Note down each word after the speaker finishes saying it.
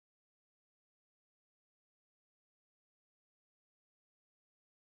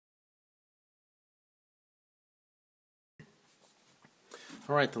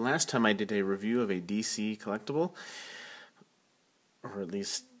Alright, the last time I did a review of a DC collectible, or at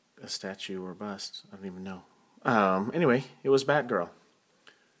least a statue or bust, I don't even know. Anyway, it was Batgirl.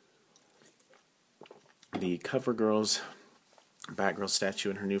 The CoverGirl's Batgirl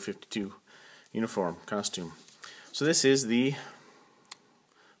statue in her new 52 uniform costume. So this is the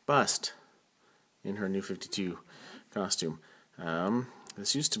bust in her new 52 costume.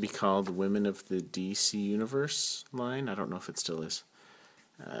 This used to be called Women of the DC Universe line. I don't know if it still is.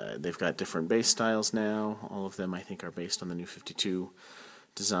 They've got different base styles now. All of them, I think, are based on the new 52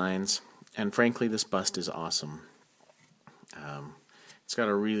 designs. And frankly, this bust is awesome. It's got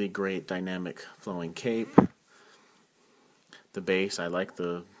a really great dynamic flowing cape. The base, I like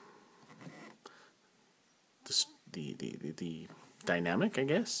the dynamic, I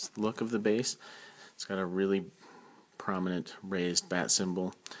guess, look of the base. It's got a really prominent raised bat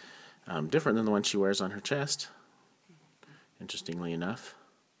symbol, different than the one she wears on her chest, interestingly enough,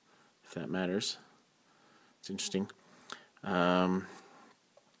 if that matters. It's interesting. Let's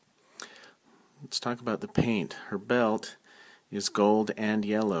talk about the paint. Her belt is gold and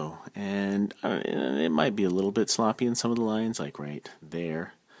yellow, and it might be a little bit sloppy in some of the lines, like right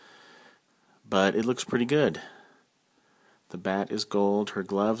there, but it looks pretty good. The bat is gold. Her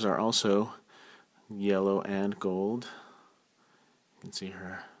gloves are also yellow and gold. You can see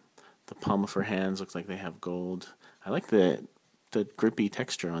the palm of her hands looks like they have gold. I like the grippy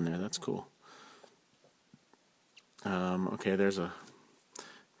texture on there. That's cool. Okay, there's a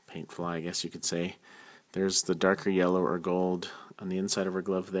paint fly, I guess you could say. There's the darker yellow or gold on the inside of her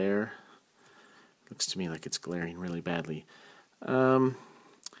glove there. Looks to me like it's glaring really badly. And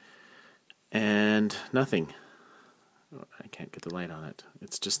nothing. I can't get the light on it.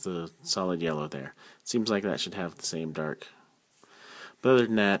 It's just the solid yellow there. It seems like that should have the same dark. But other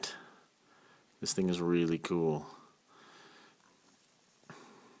than that, this thing is really cool.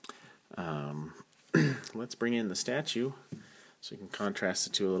 Let's bring in the statue so you can contrast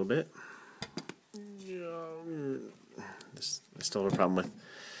the two a little bit. I still have a problem with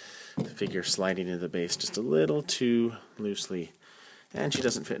the figure sliding into the base just a little too loosely. And she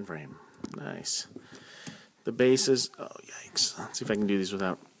doesn't fit in frame. Nice. The bases, oh yikes. Let's see if I can do these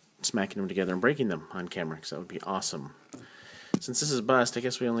without smacking them together and breaking them on camera, because that would be awesome. Since this is a bust, I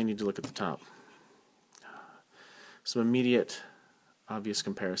guess we only need to look at the top. Some immediate, obvious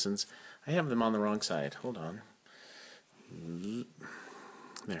comparisons. I have them on the wrong side. Hold on.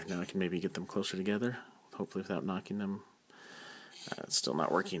 There, now I can maybe get them closer together, hopefully without knocking them. It's still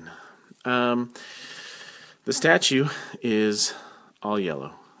not working. The statue is all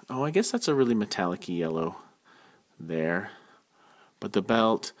yellow. Oh, I guess that's a really metallic-y yellow there. But the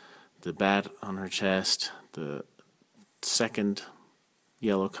belt, the bat on her chest, the second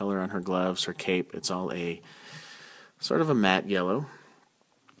yellow color on her gloves, her cape, it's all a sort of a matte yellow,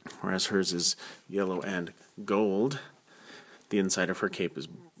 whereas hers is yellow and gold. The inside of her cape is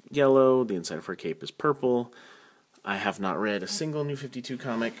yellow, the inside of her cape is purple. I have not read a single New 52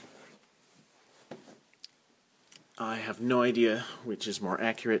 comic. I have no idea which is more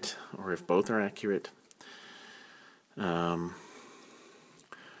accurate, or if both are accurate. I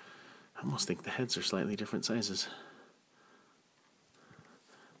almost think the heads are slightly different sizes.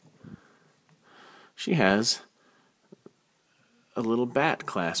 She has a little bat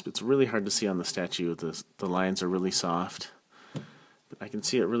clasp. It's really hard to see on the statue. The lines are really soft. But I can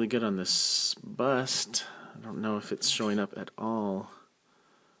see it really good on this bust. I don't know if it's showing up at all.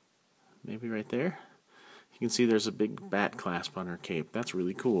 Maybe right there? You can see there's a big bat clasp on her cape. That's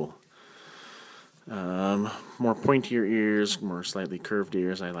really cool. More pointier ears, more slightly curved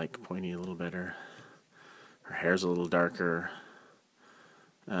ears. I like pointy a little better. Her hair's a little darker.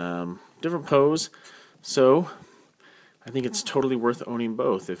 Different pose. So, I think it's totally worth owning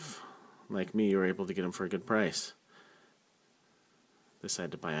both if, like me, you're able to get them for a good price. This I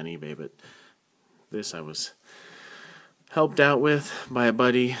had to buy on eBay, but this I was helped out with by a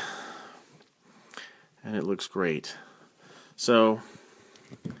buddy, and it looks great. So,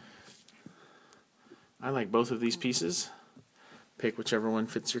 I like both of these pieces. Pick whichever one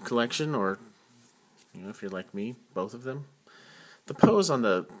fits your collection, or, if you're like me, both of them. The pose on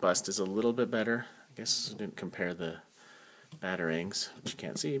the bust is a little bit better. I guess I didn't compare the batarangs, which you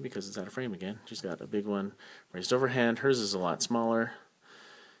can't see because it's out of frame again. She's got a big one raised overhand. Hers is a lot smaller,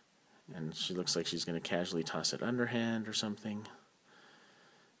 and she looks like she's going to casually toss it underhand or something.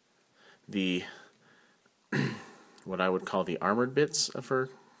 The what I would call the armored bits of her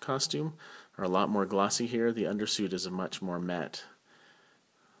costume are a lot more glossy here. The undersuit is a much more matte.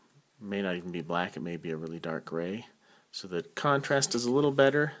 May not even be black, it may be a really dark gray. So the contrast is a little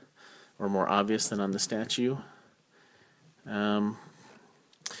better, or more obvious than on the statue.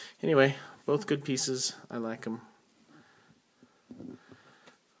 Anyway, both good pieces. I like them.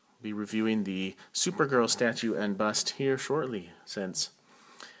 Be reviewing the Supergirl statue and bust here shortly, since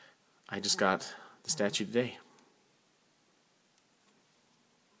I just got the statue today.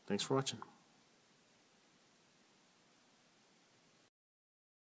 Thanks for watching.